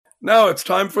Now it's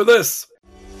time for this.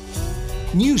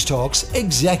 Newstalk's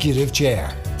Executive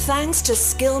Chair. Thanks to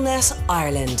Skillnet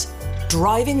Ireland,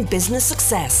 driving business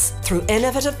success through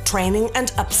innovative training and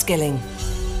upskilling.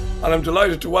 And I'm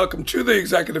delighted to welcome to the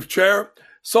Executive Chair,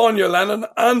 Sonia Lennon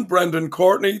and Brendan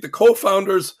Courtney, the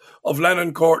co-founders of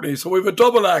Lennon Courtney. So we have a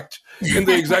double act in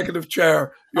the Executive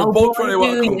Chair. You're both very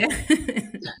welcome.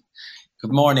 Good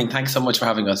morning. Thanks so much for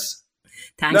having us.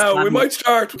 Thanks. Now, we might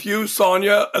start with you,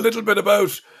 Sonia, a little bit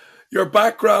about your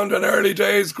background and early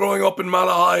days growing up in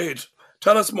Malahide.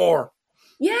 Tell us more.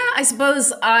 Yeah, I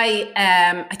suppose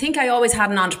I think I always had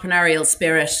an entrepreneurial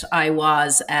spirit. I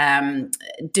was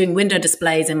doing window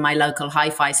displays in my local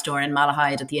hi-fi store in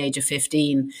Malahide at the age of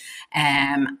 15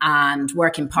 and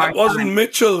working part-time. That wasn't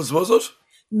Mitchell's, was it?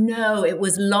 No, it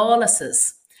was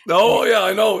Lawless's. Oh, yeah,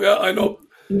 I know.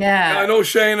 Yeah, I know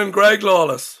Shane and Greg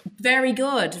Lawless. Very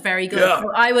good, very good. Yeah.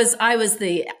 So I was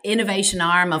the innovation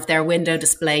arm of their window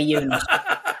display unit.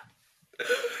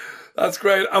 That's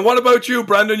great. And what about you,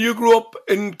 Brendan? You grew up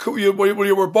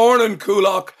you were born in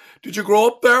Coolock. Did you grow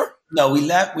up there? No, we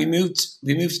moved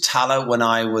to Tallaght when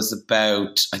I was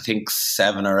about, I think,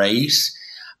 7 or 8.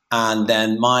 And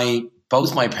then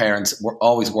both my parents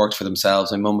always worked for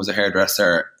themselves. My mum was a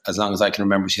hairdresser. As long as I can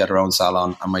remember, she had her own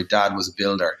salon, and my dad was a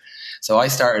builder. So I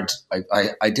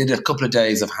did a couple of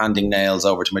days of handing nails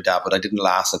over to my dad, but I didn't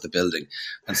last at the building,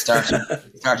 and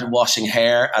started washing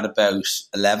hair at about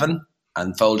 11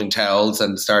 and folding towels,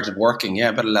 and started working,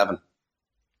 about 11.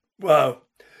 Wow.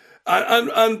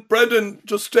 And Brendan,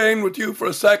 just staying with you for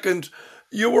a second,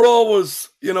 you were always,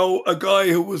 a guy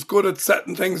who was good at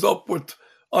setting things up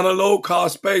on a low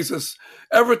cost basis.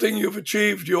 Everything you've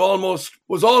achieved,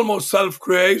 was almost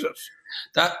self-created.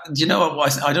 That, you know what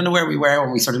was, I don't know where we were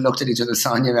when we sort of looked at each other,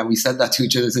 Sonia, and we said that to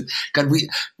each other. God,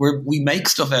 we make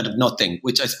stuff out of nothing,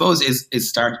 which I suppose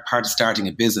is part of starting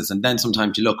a business. And then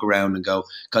sometimes you look around and go,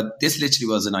 God, this literally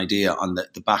was an idea on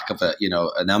the back of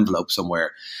an envelope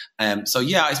somewhere. So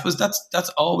yeah, I suppose that's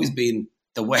always been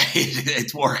the way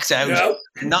it's worked out. Yeah.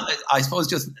 Not, I suppose,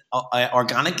 just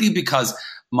organically, because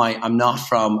I'm not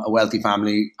from a wealthy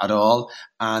family at all.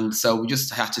 And so we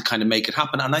just had to kind of make it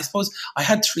happen. And I suppose I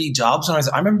had 3 jobs when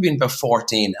I remember being about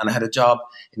 14, and I had a job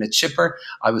in a chipper.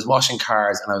 I was washing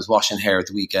cars and I was washing hair at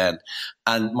the weekend.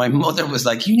 And my mother was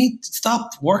like, you need to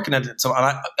stop working at it. So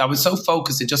I was so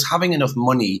focused on just having enough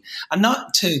money, and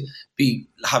not to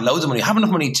have loads of money, have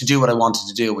enough money to do what I wanted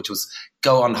to do, which was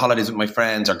go on holidays with my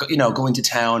friends, or go into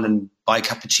town and buy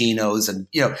cappuccinos, and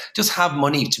just have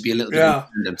money to be a little bit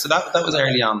independent. So that was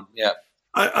early on. Yeah.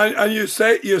 And you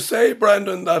say,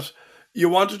 Brendan, that you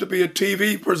wanted to be a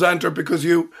TV presenter because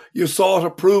you sought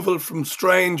approval from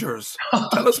strangers.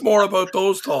 Tell us more about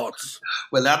those thoughts.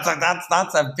 Well, that's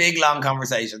a big, long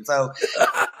conversation. So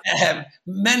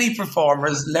many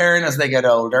performers learn as they get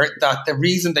older that the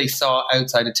reason they sought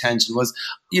outside attention was,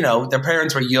 their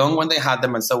parents were young when they had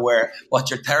them. And so what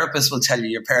your therapist will tell you,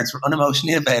 your parents were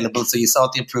unemotionally available, so you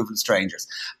sought the approval of strangers.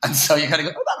 And so you kind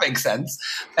of go, oh, that makes sense.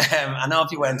 And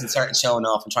off you went and started showing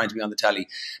off and trying to be on the telly.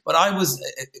 But I was,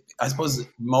 I suppose,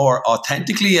 more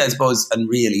authentically, and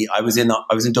really, I was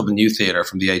in Dublin Youth Theatre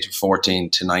from the age of 14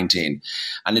 to 19.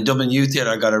 And in Dublin Youth Theatre,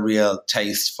 I got a real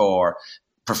taste for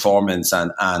performance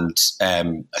and I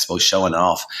suppose showing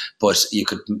off, but you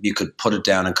could put it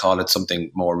down and call it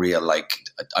something more real. Like,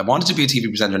 I wanted to be a TV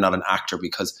presenter, not an actor,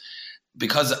 because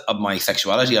of my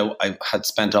sexuality. I had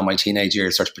spent all my teenage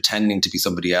years sort of pretending to be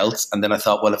somebody else, and then I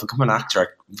thought, well, if I become an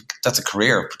actor, that's a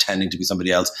career, pretending to be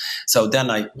somebody else. So then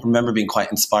I remember being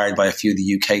quite inspired by a few of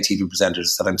the UK TV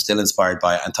presenters that I'm still inspired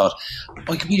by, and thought,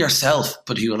 oh, you can be yourself,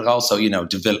 but you will also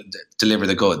deliver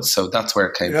the goods. So that's where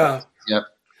it came from. Yeah.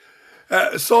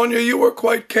 Sonia, you were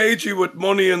quite cagey with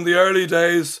money in the early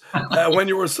days. When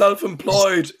you were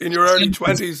self-employed in your early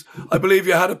 20s, I believe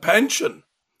you had a pension.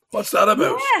 What's that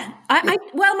about? Yeah,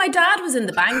 well, my dad was in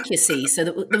the bank, you see, so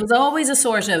there was always a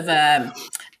sort of a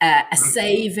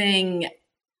saving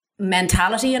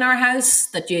mentality in our house,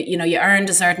 that you earned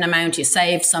a certain amount, you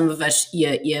saved some of it,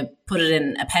 you put it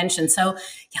in a pension. So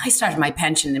I started my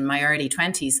pension in my early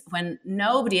 20s when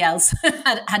nobody else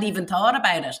had even thought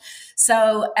about it.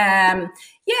 So there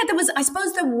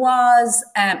was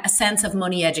a sense of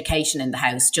money education in the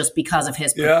house just because of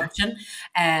his profession.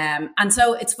 And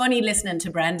so it's funny listening to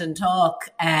Brendan talk.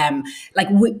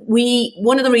 We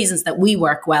one of the reasons that we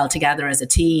work well together as a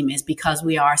team is because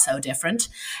we are so different.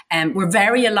 We're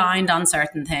very aligned on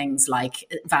certain things, like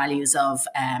values of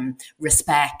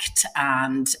respect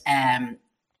and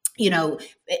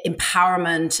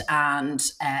empowerment and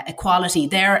equality.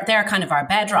 They're kind of our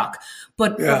bedrock.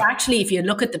 But actually, if you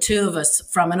look at the two of us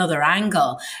from another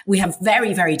angle, we have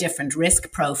very, very different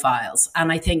risk profiles.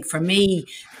 And I think for me,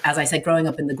 as I said, growing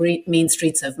up in the mean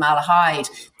streets of Malahide,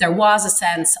 there was a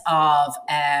sense of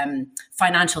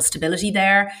financial stability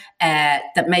there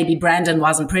that maybe Brendan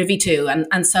wasn't privy to.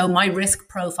 And so my risk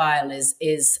profile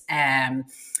is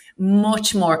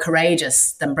much more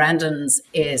courageous than Brendan's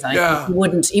is.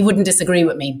 He wouldn't disagree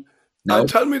with me. No.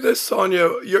 Tell me this, Sonia,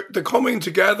 the coming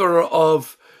together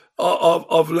of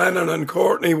Lennon and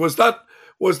Courtney, was that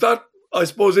I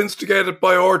suppose instigated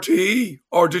by RTE,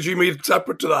 or did you meet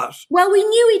separate to that? Well, we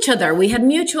knew each other. We had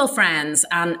mutual friends,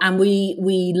 and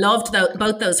we loved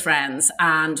both those friends.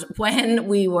 And when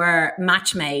we were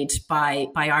match made by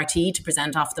RTE to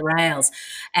present Off the Rails,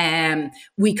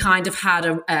 we kind of had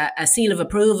a seal of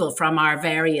approval from our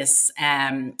various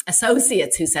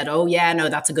associates who said, "Oh yeah, no,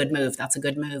 that's a good move. That's a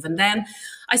good move." And then,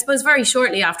 I suppose, very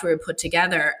shortly after we were put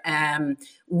together,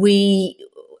 we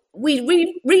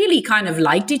really kind of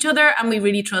liked each other, and we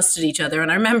really trusted each other.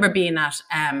 And I remember being at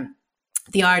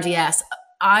the RDS.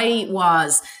 I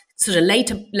was sort of late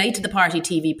to the party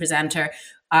TV presenter.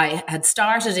 I had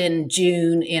started in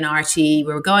June in RTE.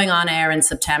 We were going on air in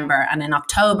September. And in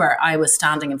October, I was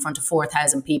standing in front of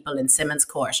 4,000 people in Simmons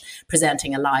Court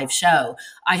presenting a live show.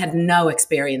 I had no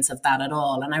experience of that at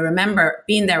all. And I remember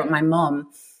being there with my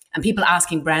mum and people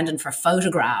asking Brendan for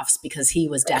photographs because he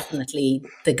was definitely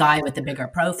the guy with the bigger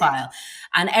profile.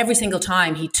 And every single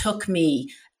time he took me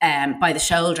by the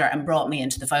shoulder and brought me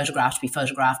into the photograph to be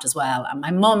photographed as well. And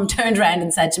my mum turned around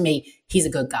and said to me, "He's a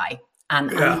good guy." And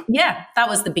that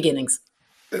was the beginnings.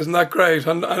 Isn't that great?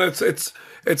 And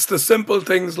it's the simple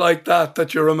things like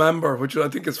that you remember, which I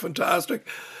think is fantastic.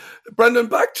 Brendan,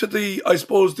 back to the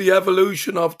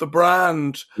evolution of the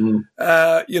brand.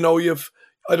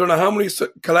 I don't know how many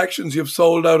collections you've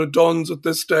sold out of Dunnes at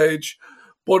this stage,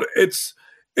 but it's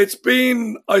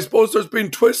been, I suppose there's been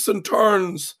twists and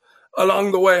turns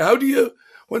along the way. How do you,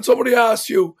 when somebody asks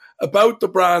you about the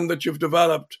brand that you've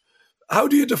developed, how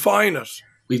do you define it?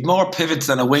 We've more pivots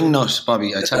than a wingnut,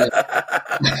 Bobby, I tell you.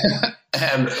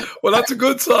 Well, that's a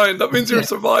good sign. That means you're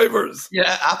survivors.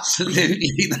 Yeah, absolutely.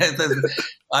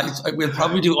 We'll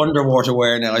probably do underwater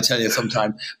wear now, I tell you,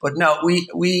 sometime. But no,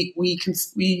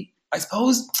 I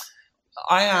suppose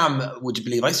would you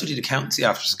believe, I studied accountancy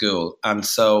after school. And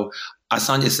so, as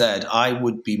Sonia said, I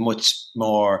would be much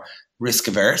more risk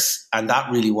averse, and that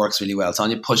really works really well.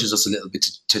 Sonia pushes us a little bit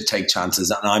to take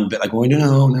chances, and I'm a bit like, I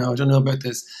don't know about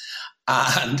this.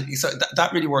 And so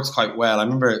that really works quite well. I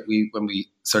remember when we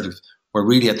sort of were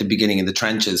really at the beginning in the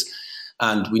trenches,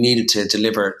 and we needed to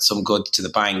deliver some goods to the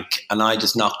bank. And I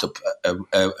just knocked up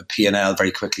a P&L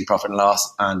very quickly, profit and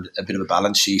loss, and a bit of a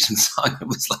balance sheet. And Simon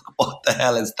was like, "What the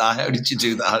hell is that? How did you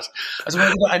do that?" I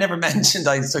said, "Well, I never mentioned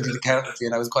I studied accountancy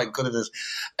and I was quite good at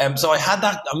it." So I had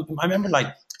that.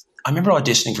 I remember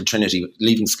auditioning for Trinity,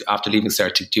 after leaving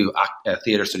Cert to do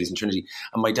theatre studies in Trinity.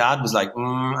 And my dad was like,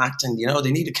 acting,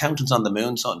 they need accountants on the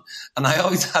moon, son. And I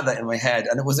always had that in my head.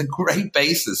 And it was a great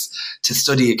basis to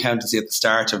study accountancy at the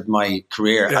start of my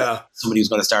career. Yeah. Somebody who's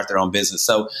going to start their own business.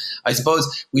 So I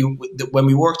suppose when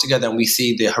we work together and we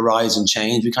see the horizon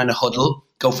change, we kind of huddle,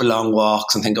 go for long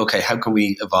walks and think, okay, how can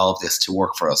we evolve this to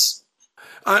work for us?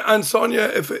 And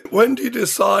Sonia, when do you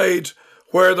decide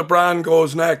where the brand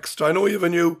goes next? I know you have a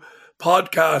new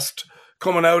podcast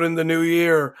coming out in the new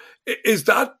year. Is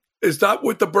that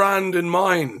with the brand in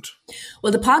mind?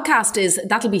 Well, the podcast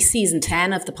that'll be season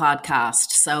 10 of the podcast.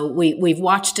 So we've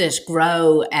watched it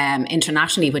grow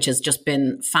internationally, which has just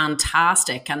been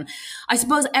fantastic. And I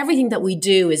suppose everything that we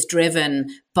do is driven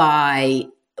by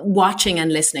watching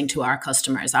and listening to our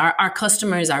customers. Our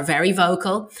customers are very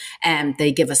vocal, and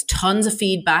they give us tons of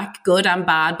feedback, good and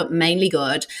bad, but mainly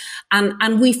good.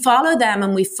 And we follow them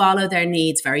and we follow their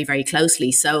needs very, very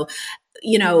closely. So,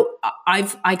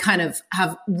 I kind of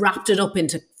have wrapped it up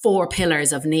into 4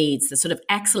 pillars of needs, the sort of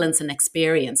excellence and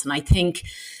experience. And I think,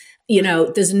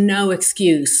 there's no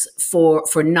excuse for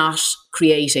not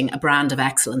creating a brand of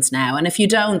excellence now. And if you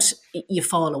don't, you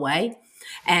fall away.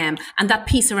 And that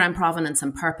piece around provenance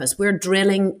and purpose, we're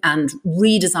drilling and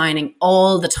redesigning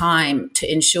all the time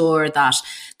to ensure that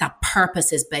that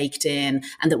purpose is baked in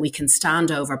and that we can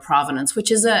stand over provenance, which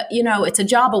is it's a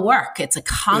job of work. It's a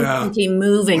constantly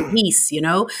moving piece,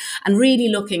 and really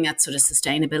looking at sort of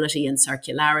sustainability and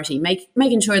circularity,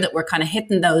 making sure that we're kind of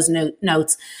hitting those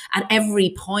notes at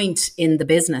every point in the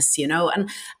business,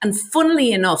 and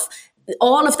funnily enough,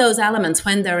 all of those elements,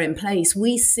 when they're in place,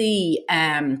 we see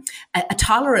a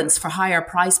tolerance for higher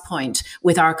price point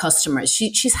with our customers.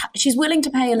 She's willing to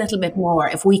pay a little bit more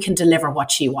if we can deliver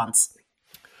what she wants.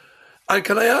 And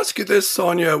can I ask you this,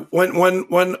 Sonia?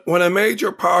 When a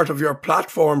major part of your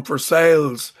platform for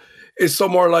sales is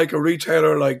somewhere like a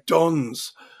retailer like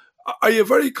Dunnes, are you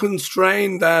very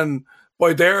constrained then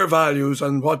by their values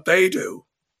and what they do?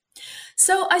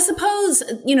 So I suppose,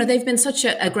 they've been such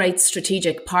a great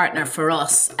strategic partner for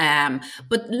us,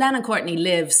 but Lennon Courtney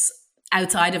lives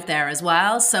outside of there as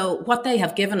well. So what they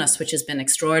have given us, which has been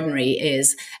extraordinary,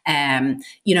 is,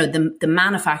 the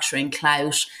manufacturing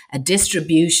clout, a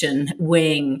distribution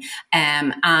wing,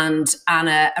 and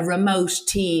a remote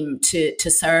team to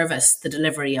service the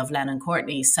delivery of Lennon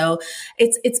Courtney. So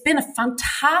it's been a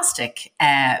fantastic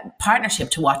partnership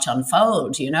to watch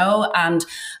unfold, and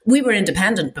we were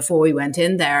independent before we went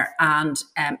in there, and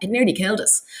it nearly killed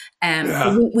us.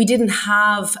 We didn't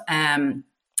have...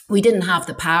 We didn't have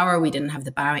the power, we didn't have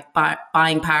the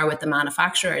buying power with the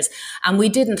manufacturers, and we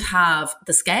didn't have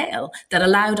the scale that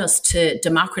allowed us to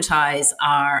democratize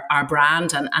our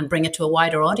brand and bring it to a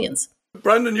wider audience.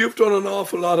 Brendan, you've done an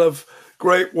awful lot of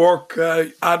great work,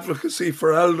 advocacy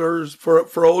for elders,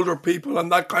 for older people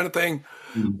and that kind of thing.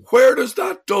 Where does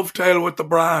that dovetail with the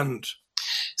brand?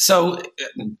 So...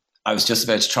 I was just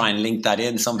about to try and link that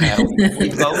in somehow. we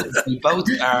both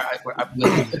are.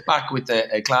 We'll look back with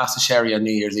a glass of sherry on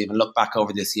New Year's Eve and look back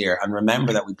over this year and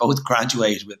remember that we both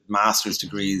graduated with master's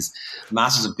degrees,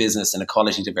 Masters of Business in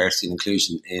Equality, Diversity and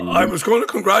Inclusion. I was going to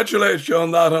congratulate you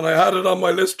on that, and I had it on my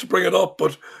list to bring it up,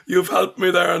 but you've helped me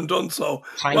there and done so.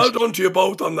 Well done to you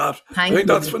both on that. I think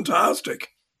that's fantastic.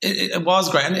 It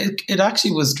was great, and it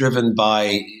actually was driven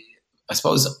by... I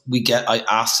suppose I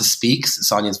asked to speak.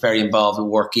 Sonia's very involved with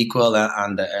Work Equal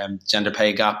and gender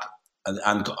pay gap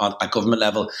and at government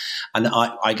level. And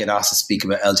I get asked to speak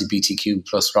about LGBTQ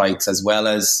plus rights as well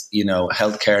as,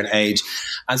 healthcare and age.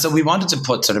 And so we wanted to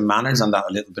put sort of manners on that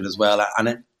a little bit as well.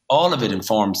 And all of it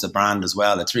informs the brand as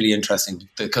well. It's really interesting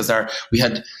because we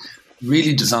had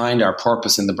really designed our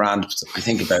purpose in the brand, I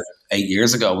think about 8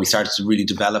 years ago. We started to really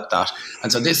develop that.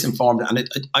 And so this informed, and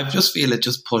I just feel it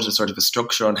just put a sort of a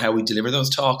structure on how we deliver those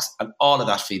talks, and all of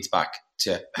that feeds back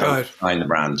to how we design the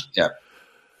brand. Yeah.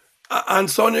 And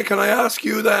Sonia, can I ask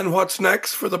you then, what's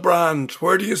next for the brand?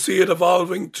 Where do you see it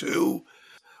evolving to?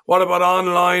 What about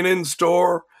online,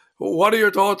 in-store? What are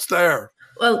your thoughts there?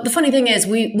 Well, the funny thing is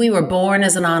we were born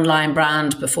as an online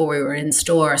brand before we were in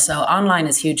store. So online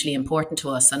is hugely important to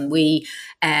us. And we,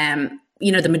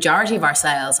 the majority of our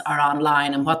sales are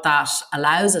online. And what that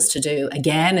allows us to do,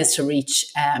 again, is to reach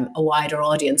a wider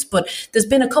audience. But there's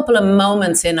been a couple of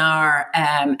moments in our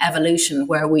evolution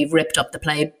where we've ripped up the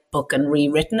playbook and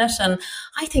rewritten it. And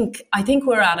I think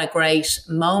we're at a great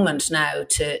moment now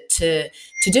to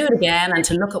do it again and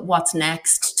to look at what's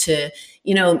next, to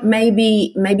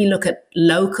maybe look at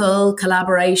local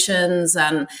collaborations.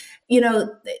 And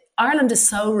Ireland is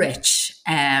so rich.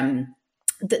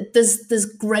 There's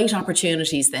great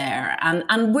opportunities there, and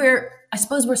I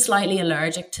suppose we're slightly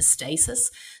allergic to stasis.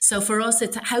 So for us,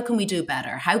 it's how can we do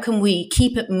better? How can we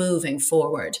keep it moving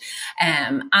forward?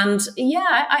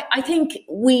 I think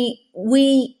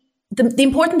the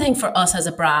important thing for us as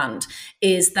a brand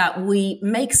is that we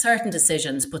make certain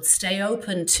decisions, but stay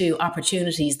open to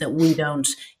opportunities that we don't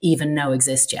even know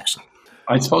exist yet.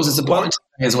 I suppose it's important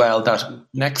as well that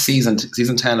next season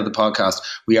 10 of the podcast,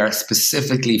 we are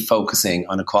specifically focusing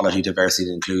on equality, diversity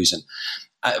and inclusion.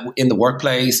 In the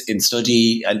workplace, in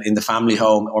study, and in the family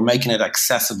home, or making it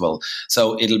accessible.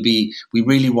 So we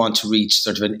really want to reach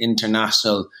sort of an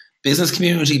international business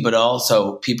community, but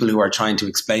also people who are trying to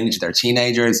explain it to their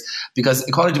teenagers, because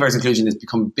equality, diversity, inclusion has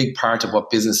become a big part of what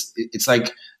business, it's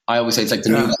like, I always say it's like the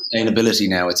new sustainability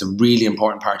now. It's a really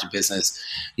important part of business.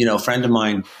 A friend of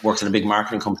mine works in a big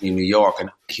marketing company in New York, and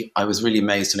I was really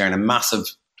amazed to learn a massive,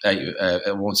 I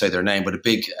won't say their name, but a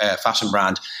big fashion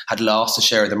brand had lost a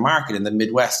share of the market in the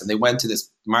Midwest. And they went to this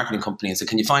marketing company and said,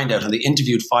 can you find out? And they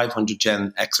interviewed 500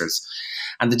 Gen Xers.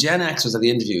 And the Gen Xers that they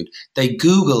interviewed, they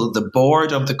Googled the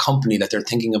board of the company that they're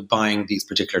thinking of buying these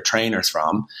particular trainers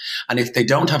from. And if they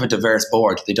don't have a diverse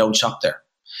board, they don't shop there.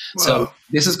 Wow. So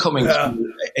this is coming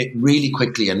through really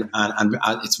quickly, and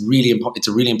it's really important. It's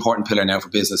a really important pillar now for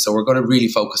business. So we're going to really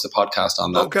focus the podcast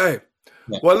on that. Okay.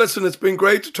 Yeah. Well, listen, it's been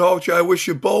great to talk to you. I wish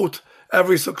you both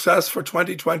every success for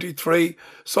 2023.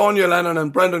 Sonia Lennon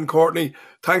and Brendan Courtney,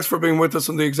 thanks for being with us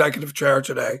in the executive chair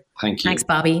today. Thank you. Thanks,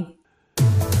 Bobby.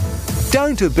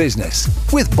 Down to Business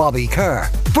with Bobby Kerr.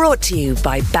 Brought to you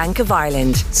by Bank of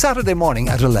Ireland. Saturday morning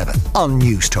at 11 on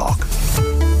News Talk.